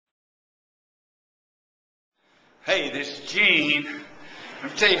Hey, this is Gene.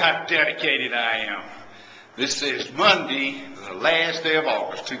 Let me tell you how dedicated I am. This is Monday, the last day of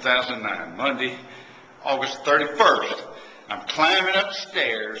August, 2009. Monday, August 31st. I'm climbing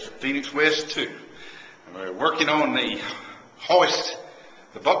upstairs, Phoenix West 2. And we're working on the hoist,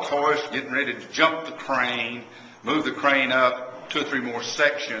 the buck hoist, getting ready to jump the crane, move the crane up 2 or 3 more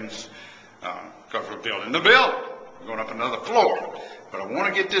sections, because we're building the building. We're going up another floor. But I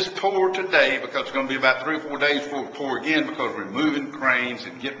want to get this poured today because it's going to be about 3 or 4 days before we pour again, because we're moving cranes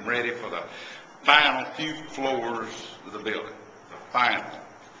and getting ready for the final few floors of the building. The final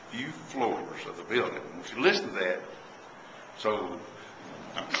few floors of the building. I want you to listen to that. So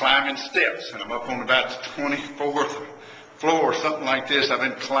I'm climbing steps, and I'm up on about the 24th floor or something like this. I've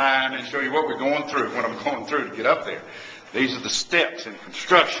been climbing and show you what we're going through, what I'm going through to get up there. These are the steps in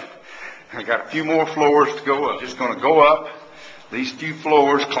construction. I got a few more floors to go up. Just going to go up these few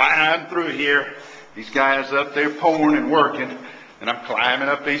floors, climb through here. These guys up there pouring and working, and I'm climbing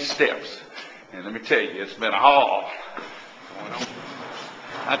up these steps. And let me tell you, it's been a haul going on.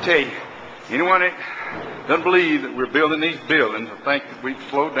 I tell you, anyone that doesn't believe that we're building these buildings or think that we've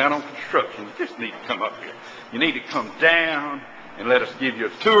slowed down on construction, you just need to come up here. You need to come down and let us give you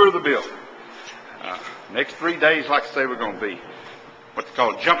a tour of the building. Next 3 days, like I say, we're going to be what they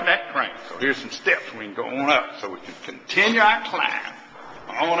call jumping that crane. So here's some steps we can go on up so we can continue our climb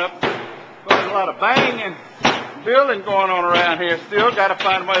on up. Well, there's a lot of banging, building going on around here. Still got to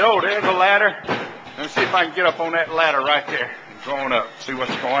find a way. Oh, there's a ladder. Let me see if I can get up on that ladder right there and go on up, see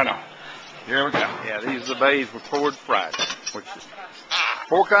what's going on. Here we go. Yeah, these are the bays we poured Friday, which is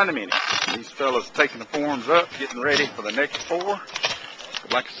 4 condominiums. These fellas taking the forms up, getting ready for the next 4.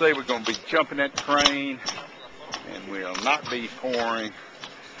 But like I say, we're going to be jumping that crane, and we'll not be pouring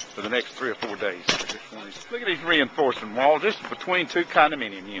for the next 3 or 4 days. Look at these reinforcing walls. This is between 2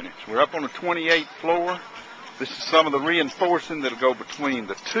 condominium units. We're up on the 28th floor. This is some of the reinforcing that'll go between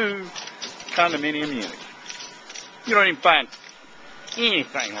the 2 condominium units. You don't even find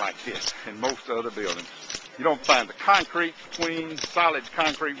anything like this in most other buildings. You don't find the concrete between, solid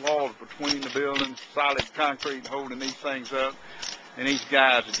concrete walls between the buildings, solid concrete holding these things up. And these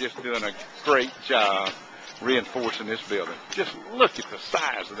guys are just doing a great job reinforcing this building. Just look at the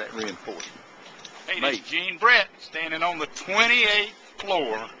size of that reinforcement. Hey, this is Gene Brett standing on the 28th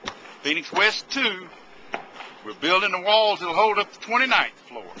floor, Phoenix West 2. We're building the walls that'll hold up the 29th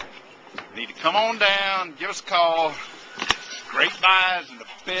floor. You need to come on down, give us a call. Great buys and the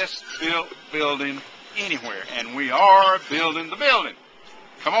best built building anywhere. And we are building the building.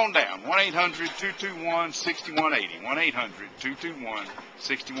 Come on down, 1-800-221-6180,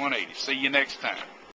 1-800-221-6180. See you next time.